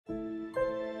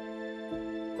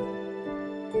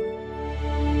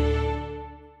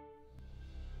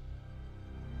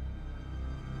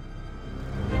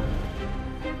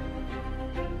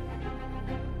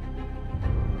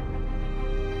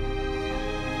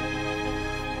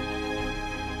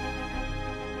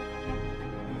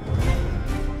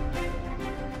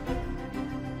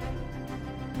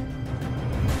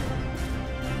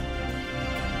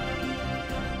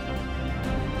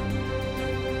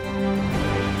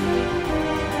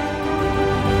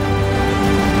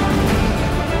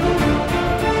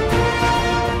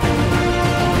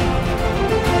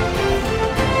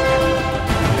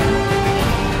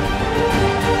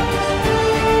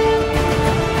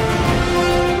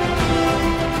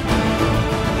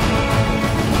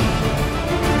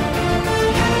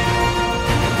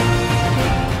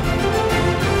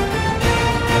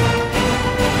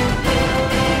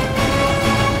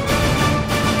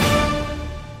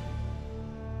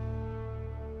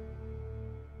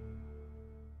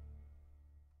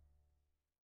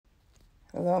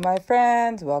Hello my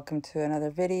friends, welcome to another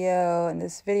video. In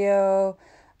this video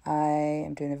I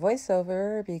am doing a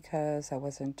voiceover because I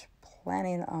wasn't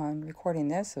planning on recording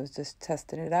this. I was just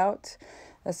testing it out.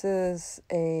 This is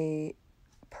a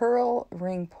pearl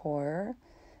ring pour,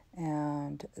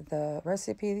 and the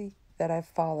recipe that I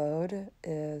followed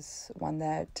is one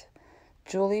that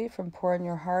Julie from Pouring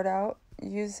Your Heart Out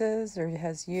uses or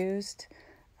has used.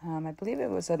 I believe it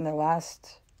was in her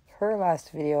last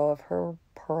video of her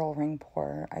pearl ring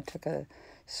pour. I took a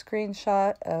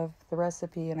screenshot of the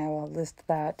recipe and I will list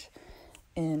that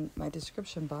in my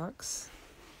description box.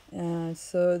 And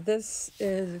so this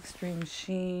is Extreme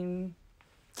Sheen,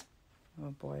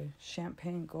 oh boy,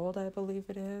 Champagne Gold I believe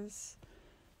it is.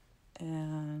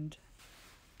 And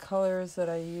colors that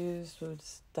I used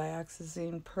was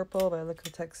Dioxazine Purple by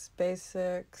Liquitex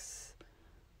Basics.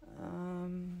 Oh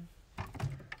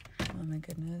my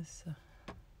goodness.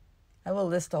 I will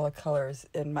list all the colors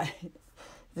in my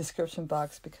description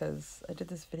box because I did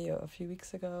this video a few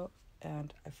weeks ago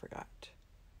and I forgot,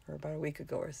 or about a week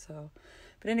ago or so.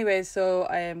 But anyway, so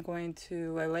I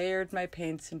layered my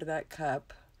paints into that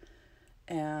cup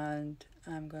and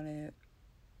I'm going to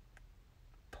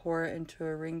pour it into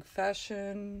a ring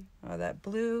fashion. That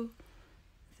blue,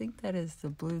 I think that is the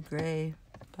Blue Gray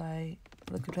by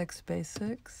Liquitex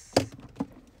Basics.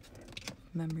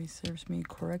 If memory serves me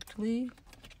correctly.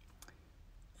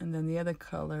 And then the other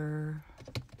color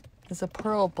is a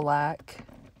Pearl Black,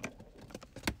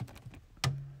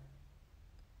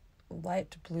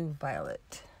 Light Blue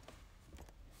Violet.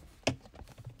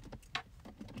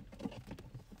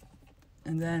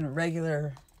 And then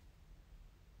regular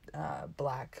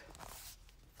black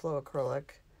Floetrol.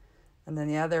 And then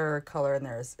the other color in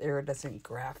there is Iridescent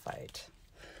Graphite.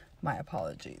 My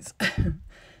apologies.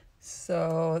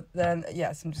 So then,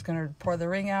 yes, I'm just going to pour the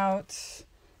ring out.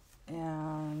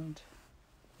 And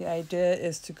the idea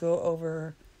is to go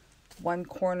over one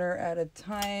corner at a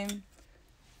time,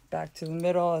 back to the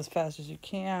middle as fast as you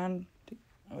can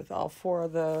with all four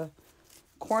of the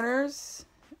corners,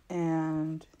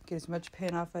 and get as much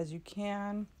paint off as you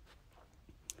can.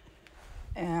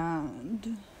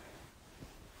 And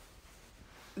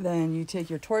then you take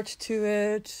your torch to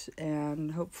it,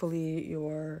 and hopefully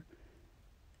your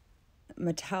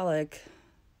metallic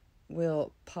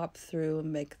will pop through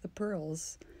and make the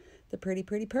pearls, the pretty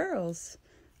pearls.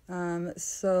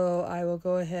 So I will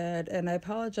go ahead, and I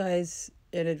apologize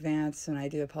in advance, and I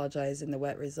do apologize in the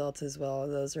wet results as well.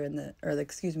 Those are in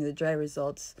the dry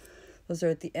results. Those are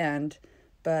at the end.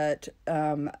 But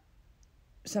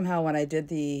somehow when I did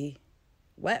the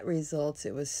wet results,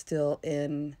 it was still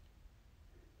in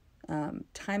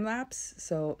time lapse.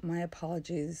 So my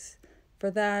apologies for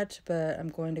that, but I'm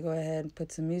going to go ahead and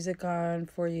put some music on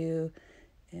for you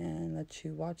and let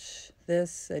you watch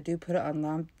this. I do put it on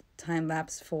long time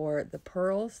lapse for the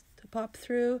pearls to pop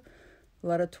through. A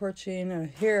lot of torching, and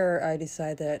here I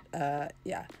decide that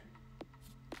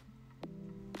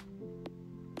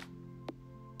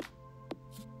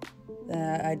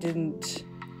I didn't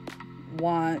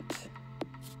want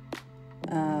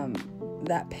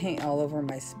that paint all over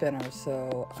my spinner,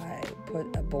 so I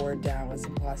put a board down with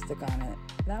some plastic on it.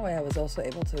 That way I was also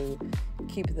able to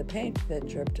keep the paint that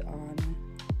dripped on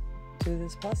to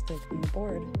this plastic on the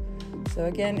board. So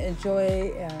again,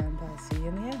 enjoy, and I'll see you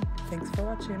in the end. Thanks for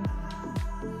watching.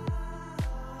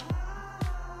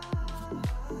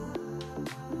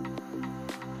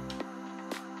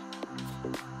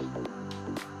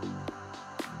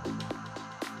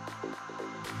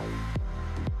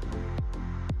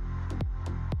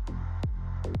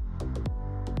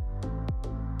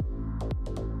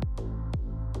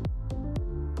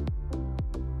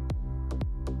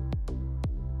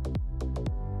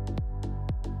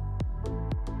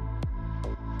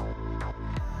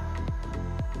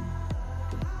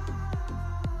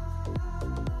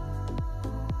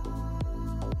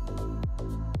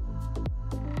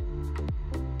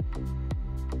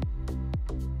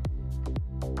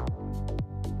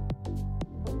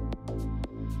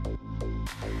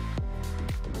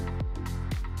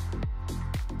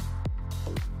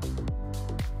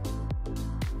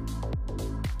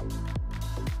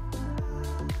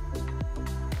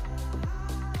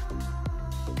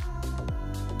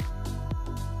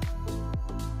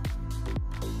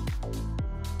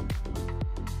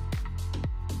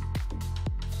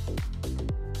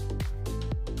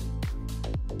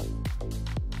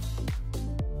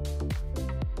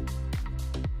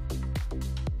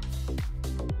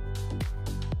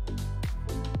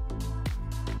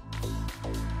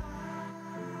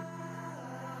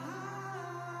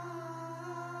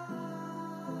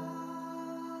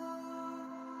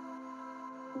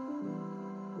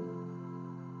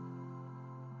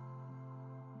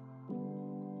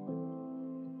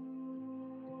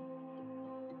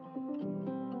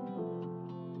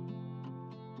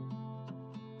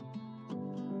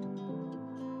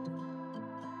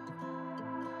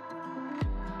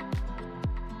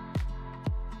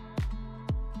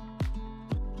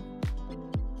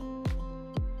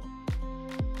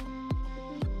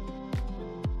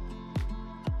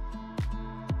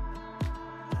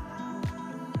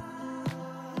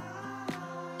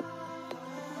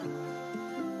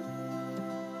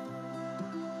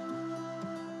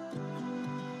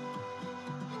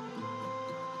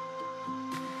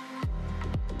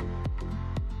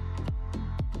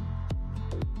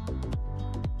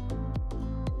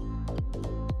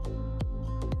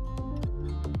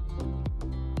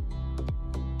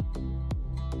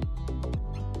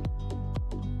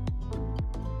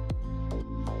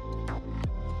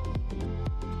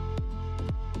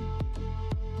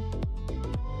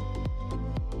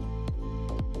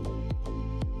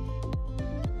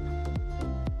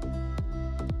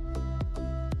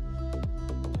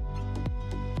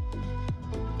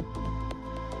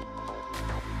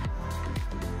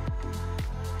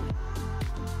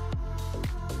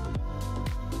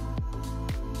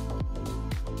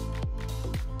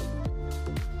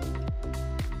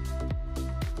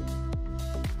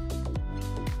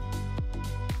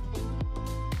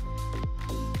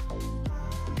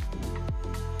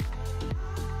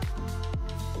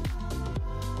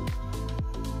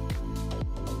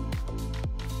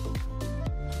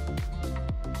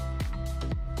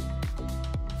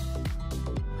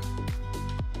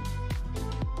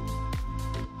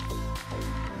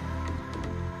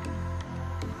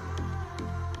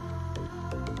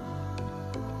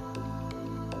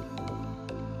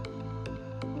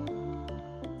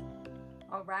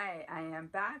 All right, I am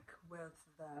back with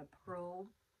the pearl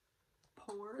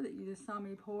pour that you just saw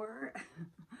me pour.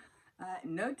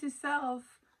 Note to self,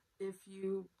 if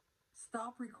you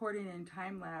stop recording in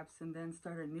time lapse and then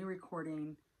start a new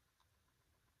recording,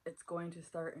 it's going to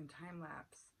start in time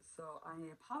lapse. So I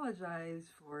apologize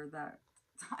for that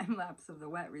time lapse of the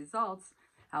wet results.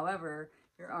 However,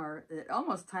 it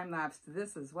almost time lapsed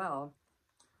this as well.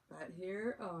 But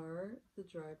here are the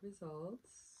dried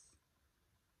results.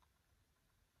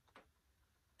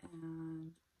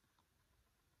 And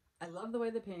I love the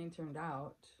way the painting turned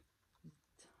out.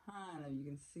 You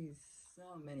can see so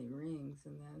many rings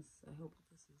in this. I hope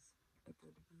this is a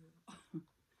good view.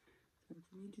 It's hard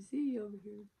for me to see over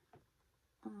here.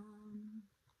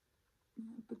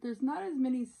 Yeah, but there's not as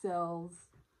many cells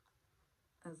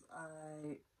as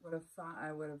I would have thought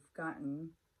I would have gotten.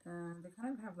 And they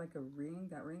kind of have like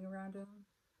that ring around them.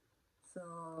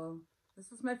 So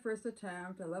this was my first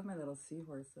attempt. I love my little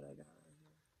seahorse that I got right here.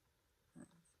 That's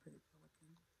pretty cool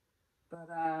looking. But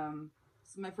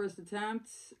this is my first attempt.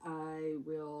 I'm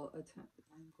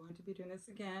going to be doing this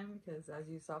again because, as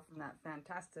you saw from that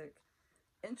fantastic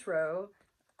intro,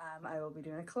 I will be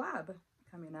doing a collab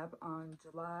coming up on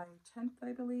July 10th,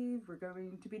 I believe. We're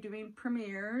going to be doing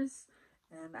premieres,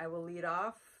 and I will lead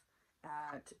off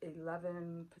at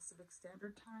 11 Pacific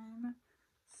Standard Time.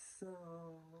 So,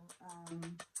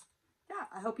 yeah,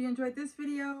 I hope you enjoyed this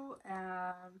video,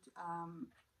 and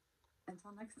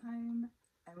until next time,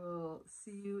 I will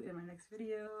see you in my next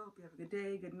video. Hope you have a good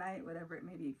day, good night, whatever it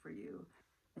may be for you.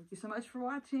 Thank you so much for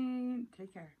watching.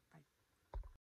 Take care.